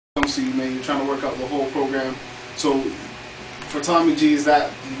comes to you, man. You're trying to work out the whole program. So for TommY-G, is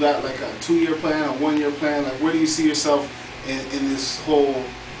that you got like a 2-year plan, a 1-year plan? Like, where do you see yourself in this whole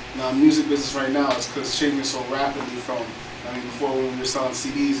music business right now? It's because it's changing so rapidly from, I mean, before when we were selling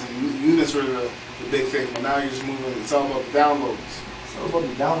CDs and units were the big thing, but now you're just moving, it's all about the downloads. It's all about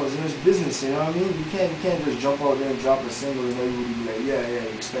the downloads, and it's business, you know what I mean? You can't just jump out there and drop a single and everybody be like, yeah, you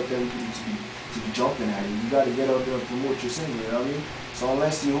expect everybody to be jumping at it. You gotta get out there and promote your single, you know what I mean? So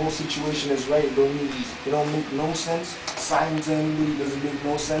unless the whole situation is right, it don't make no sense. Signing to anybody doesn't make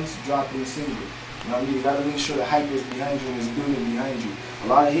no sense. Dropping a single. You know what I mean? You gotta make sure the hype is behind you and is building behind you. A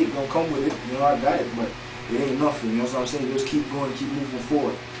lot of hate gonna come with it. You know, I got it, but it ain't nothing. You know what I'm saying? Just keep going, keep moving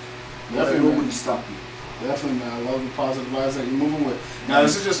forward. Don't let nobody stop you. Definitely, man. I love the positive vibes that you're moving with. Now,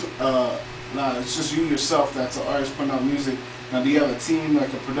 this is just, it's just you yourself that's an artist putting out music. Now, do you have a team,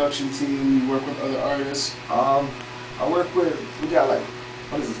 like a production team? You work with other artists? I work with, we got like,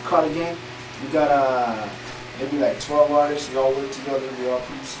 what is this, CHRY gang? We got maybe like 12 artists. We all work together. We all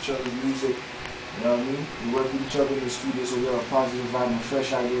produce each other's music. You know what I mean? We work with each other in the studio, so we have a positive vibe and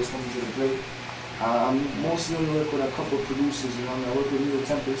fresh ideas coming to the plate. I'm mostly going to work with a couple of producers. You know what I mean? I work with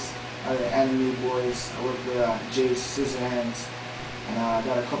sept.10th. Anime Boys, I work with Jace, Scissorhands, and I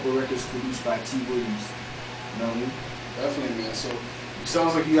got a couple records produced by T. Williams. You know what I mean? Definitely, man. So it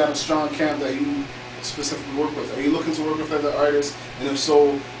sounds like you got a strong camp that you specifically work with. Are you looking to work with other artists? And if so,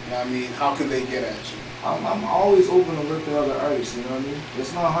 you know what I mean, how can they get at you? I'm always open to work with other artists, you know what I mean?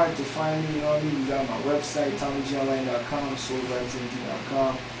 It's not hard to find me, you know what I mean? You got my website, TommY-G.com,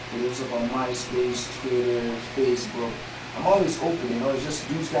 soulvibesmt.com. It's up on MySpace, Twitter, Facebook. I'm always open, you know, it's just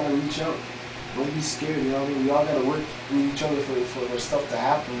dudes gotta reach out. Don't be scared, you know what I mean? We all gotta work with each other for the stuff to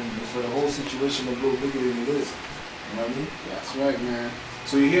happen, and for the whole situation to grow bigger than it is. You know what I mean? That's right, man.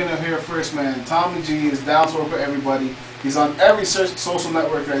 So you're hearing it here first, man. TommY-G is down to work with everybody. He's on every social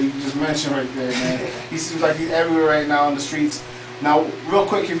network that you just mentioned right there, man. He seems like he's everywhere right now on the streets. Now, real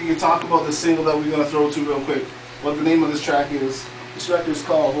quick, if you can talk about the single that we're gonna throw to real quick, what the name of this track is. This record is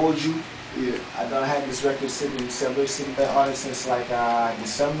called Hold You. Yeah. I done had this record sitting on it since like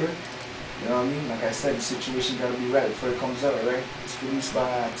December. You know what I mean? Like I said, the situation gotta be right before it comes out, right? It's produced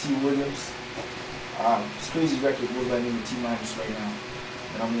by T. Williams. It's a crazy record, goes by the name of T- right now.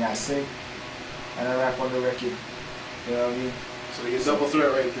 You know what I mean? I sing and I rap on the record. You know what I mean? So you're double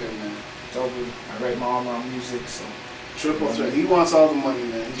threat right there, man. Double. I write all my music, so. Triple threat. He wants all the money,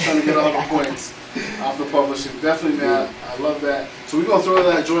 man. He's trying to get all the points off the publishing. Definitely, man. I love that. So we're going to throw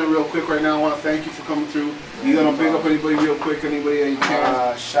that joint real quick right now. I want to thank you for coming through. You going to big up anybody real quick? Anybody that you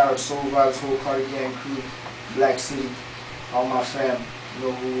can? Shout out Soul Vibes, whole CHRY gang crew, Black City, all my fam. You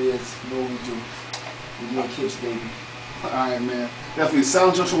know who we is, you know what we do. We get kids, baby. Alright, man. Definitely.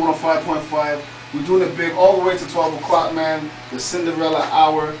 Sound Junction 105.5. We're doing it big all the way to 12 o'clock, man. The Cinderella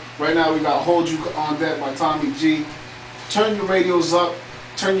Hour. Right now we got Hold You on Deck by TommY-G. Turn your radios up.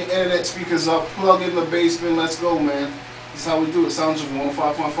 Turn your internet speakers up. Plug in the basement. Let's go, man. This is how we do it. Sound Junction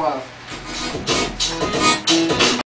 105.5.